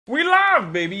We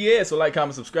live, baby, yeah. So like,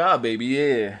 comment, subscribe, baby,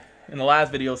 yeah. In the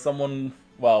last video,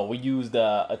 we used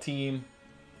a team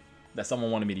that someone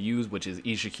wanted me to use, which is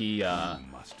Ishiki.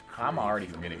 I'm already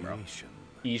forgetting, bro.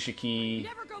 Ishiki,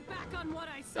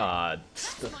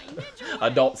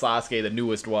 Adult Sasuke, the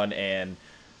newest one, and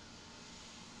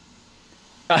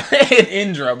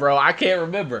Indra, bro. I can't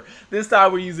remember. This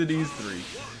time we're using these three,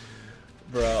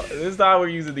 bro. This time we're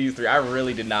using these three. I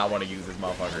really did not want to use this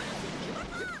motherfucker.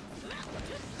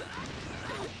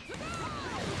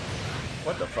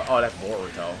 What the fuck? Oh, that's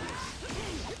Boruto.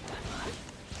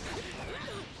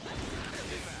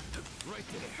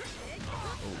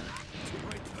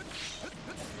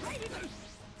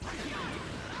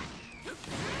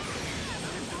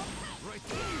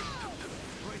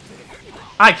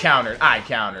 I countered.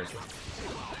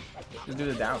 Just do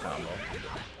the down combo.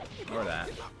 Or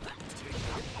that.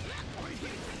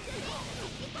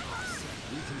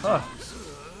 Huh.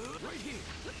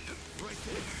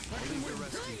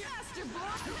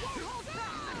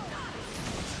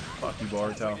 Fuck you,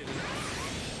 Boruto.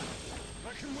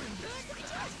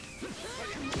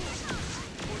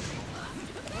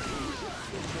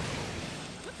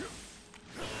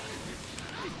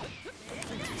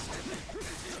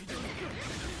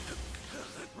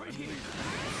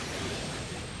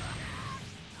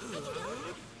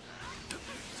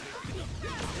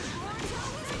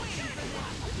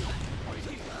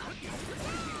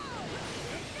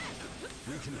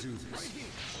 We can do this.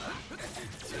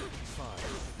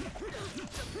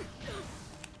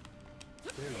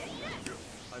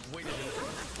 I've waited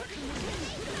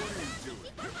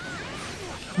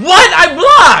What? I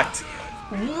blocked!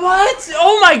 What?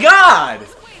 Oh my god!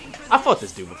 I fought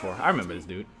this dude before. I remember this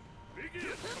dude.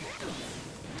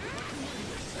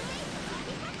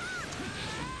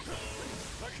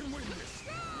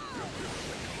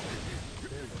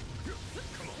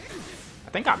 I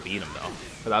think I beat him though,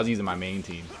 because I was using my main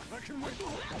team.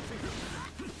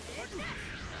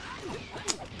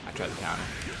 I tried to counter.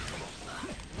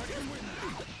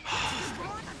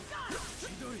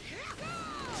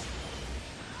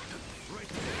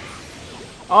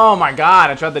 Oh my god,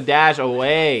 I tried to dash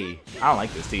away. I don't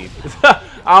like this team. I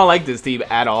don't like this team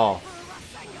at all.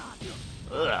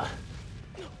 Ugh.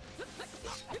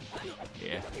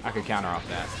 Yeah, I could counter off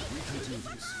that.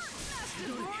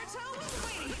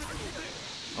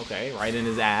 Okay, right in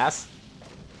his ass.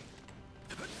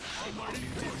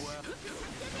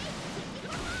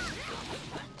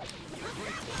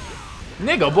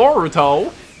 Nigga,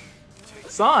 Boruto.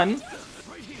 Son.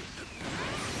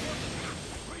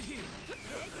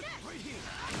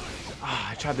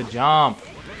 Ah, I tried to jump.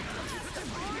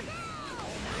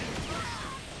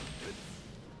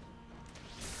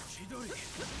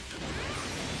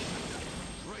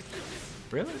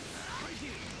 Really?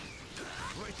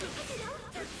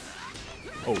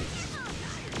 Oh.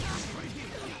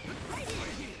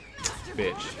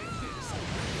 Bitch.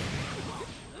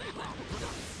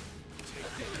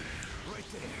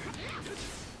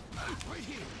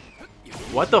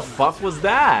 What the fuck was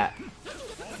that?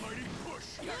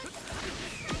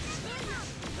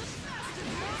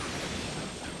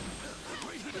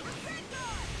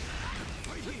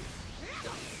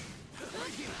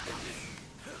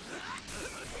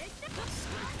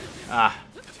 Ah.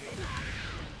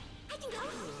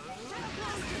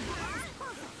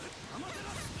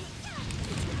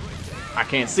 I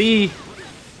can't see.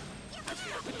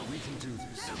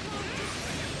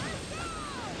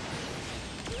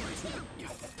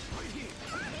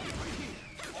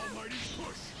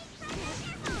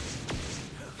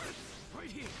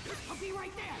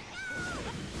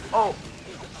 Oh,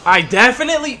 I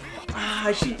definitely.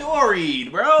 She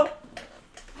doried, bro.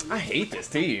 I hate this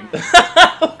team.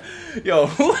 Yo,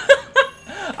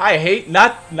 I hate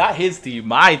not his team,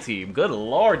 my team. Good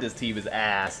lord, this team is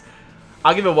ass.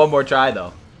 I'll give it one more try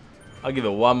though. I'll give it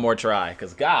one more try,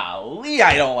 cause golly,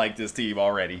 I don't like this team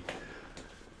already.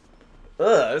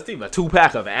 Ugh, this team a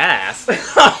 2-pack of ass.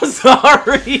 I'm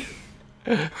sorry.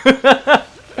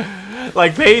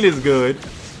 Like Pain is good.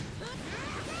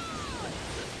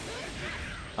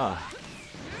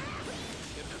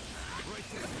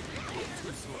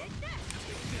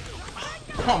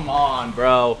 Come on,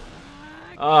 bro.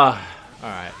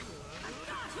 Alright.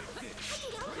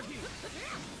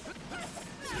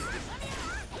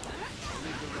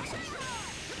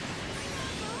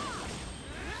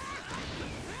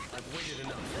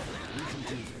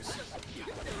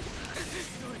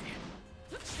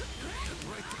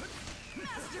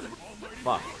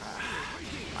 Fuck.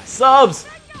 My subs!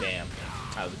 Damn.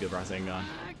 That was a good Rasengan.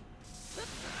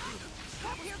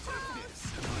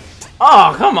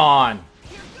 Oh, come on!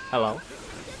 Hello.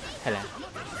 Hello.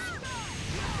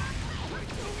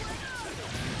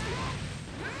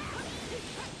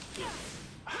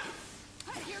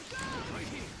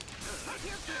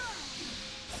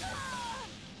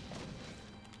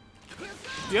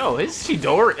 Yo, his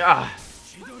Chidori. Ah.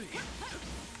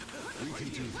 We can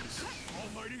do this.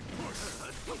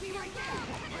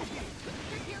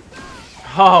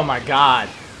 Oh my god.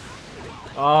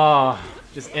 Oh,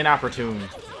 just inopportune.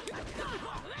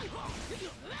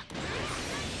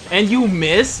 And you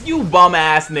miss? You bum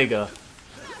ass nigga.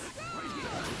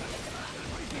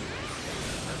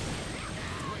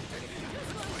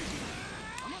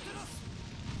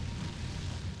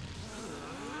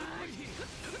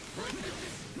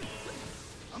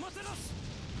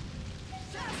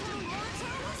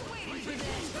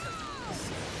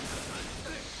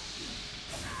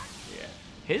 Yeah.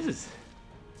 His is...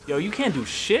 Yo, you can't do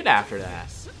shit after that.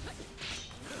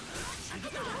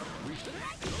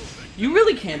 You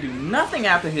really can't do nothing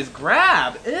after his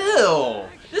grab. Ew.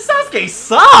 This Sasuke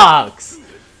sucks.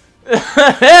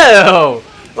 Ew.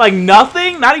 Like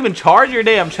nothing? Not even charge your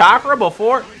damn chakra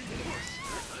before?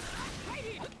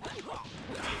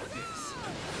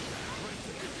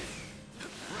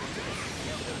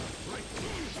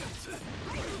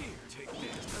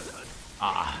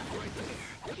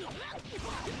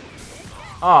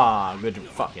 Ah, good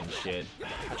fucking shit.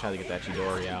 I tried to get that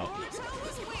Chidori out.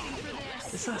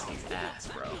 This Sasuke's ass,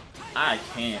 bro. I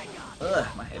can't. Ugh,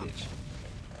 my head itch.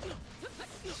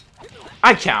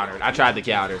 I countered. I tried to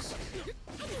counter.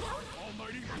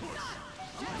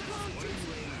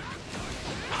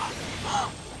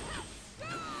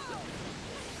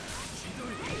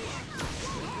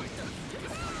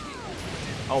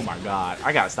 Oh my god.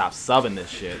 I gotta stop subbing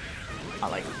this shit. I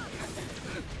like it.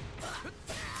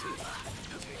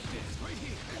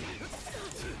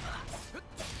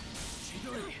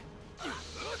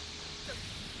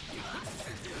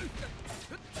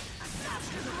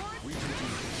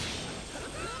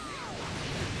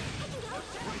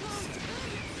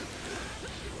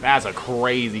 That's a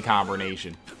crazy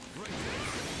combination.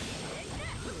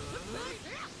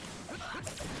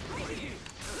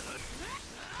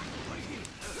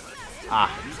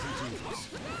 Ah.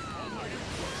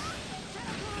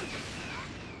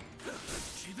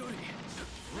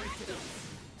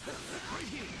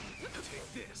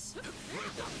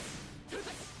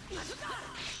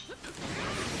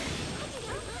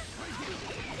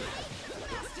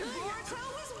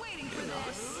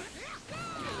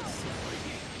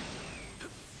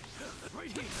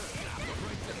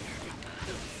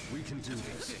 We can do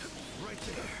this. Right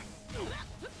there.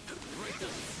 Right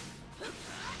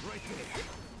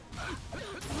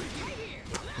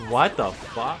there. What the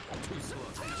fuck?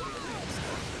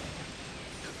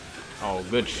 Oh,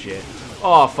 good shit.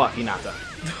 Oh, fuck, he knocked up.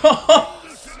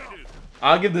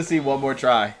 I'll give this team one more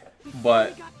try,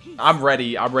 but I'm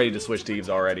ready to switch teams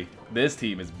already. This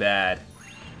team is bad.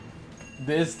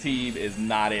 This team is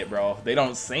not it, bro. They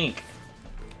don't sync.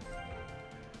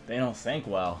 They don't sync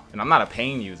well. And I'm not a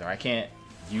pain user. I can't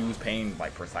use pain,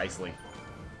 like, precisely.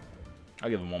 I'll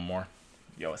give him one more.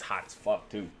 Yo, it's hot as fuck,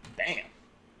 too. Damn.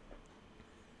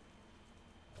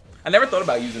 I never thought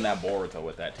about using that Boruto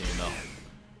with that team, though.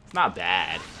 It's not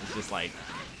bad. It's just like...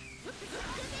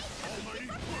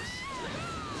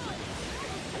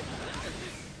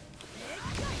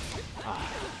 Ah.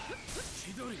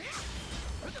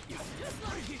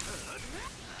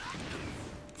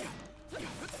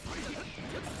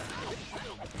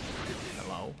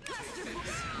 Hello?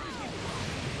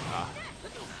 Ah.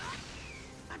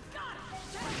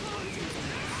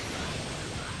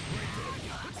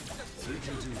 We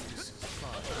can do this.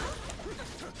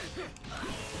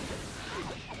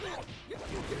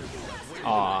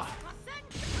 Aw.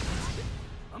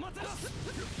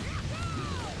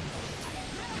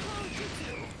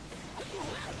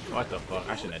 What the fuck?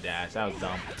 I shouldn't have dashed. That was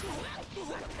dumb.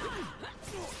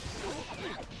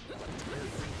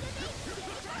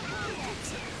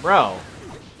 Bro.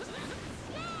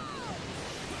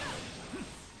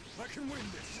 I can win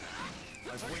this.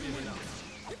 I've waited enough.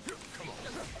 Come on.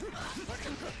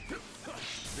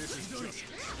 This is justice.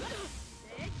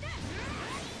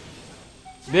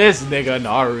 This nigga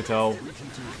Naruto. We can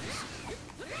do this.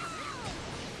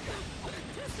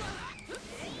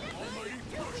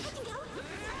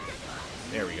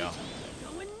 There we go.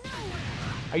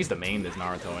 I used to main this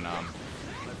Naruto and I've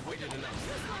waited enough.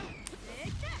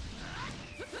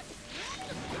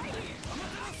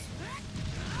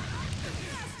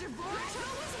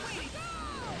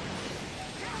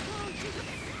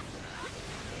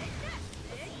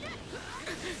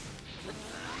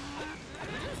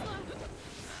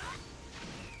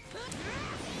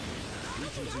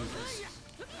 We can do this.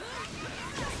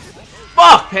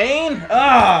 fuck, Pain!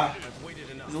 Ah! I've waited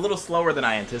enough. He's a little slower than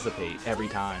I anticipate every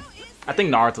time. I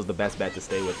think Naruto's the best bet to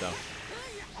stay with, though.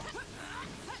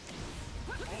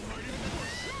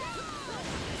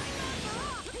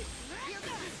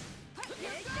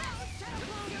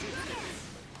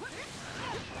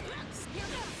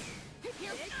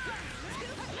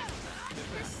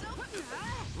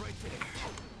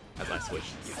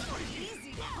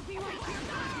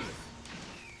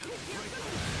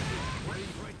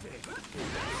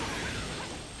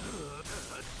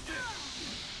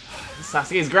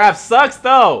 Sasuke's grab sucks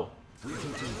though.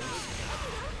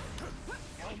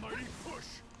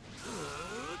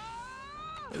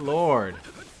 Good Lord.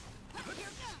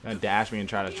 Gonna dash me and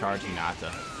try to charge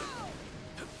Hinata.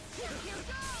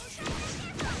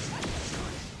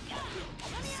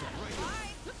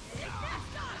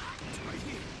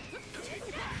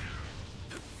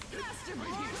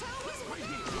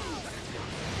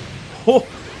 Oh.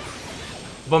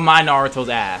 But my Naruto's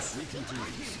ass.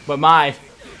 But my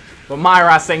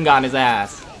Rasengan is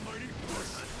ass.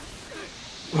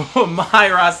 My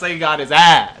Rasengan is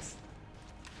ass.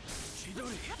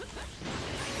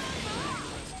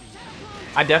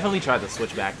 I definitely tried to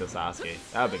switch back to Sasuke.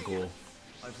 That would've been cool.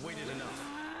 I've waited enough.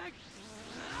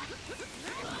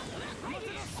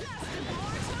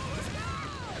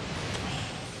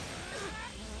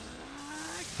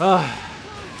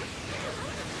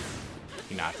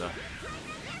 Hinata.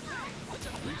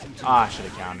 Ah, I should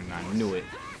have countered and I knew it.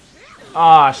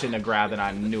 Ah, I shouldn't have grabbed it.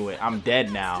 I knew it. I'm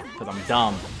dead now because I'm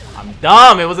dumb. I'm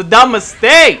dumb. It was a dumb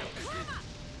mistake.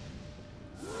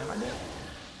 Am I dead?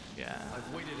 Yeah.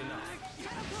 I've waited enough.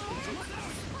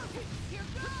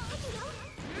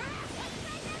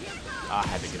 Oh, I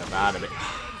had to get up out of it.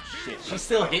 Shit, she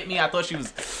still hit me. I thought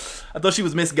she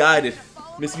was misguided,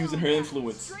 misusing her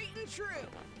influence.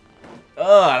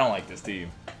 Oh, I don't like this team.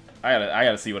 I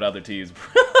gotta see what other teams.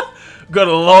 Good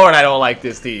Lord, I don't like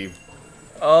this team.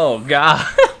 Oh God.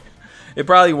 It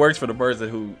probably works for the person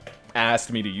who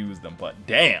asked me to use them, but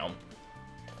damn,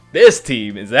 this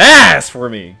team is ass for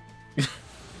me.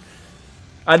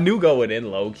 I knew going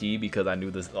in low key because I knew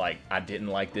this. Like, I didn't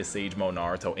like this Sage Mode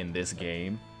Naruto in this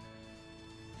game,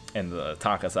 and the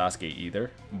Taka Sasuke either.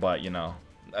 But you know,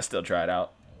 I still tried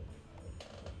out.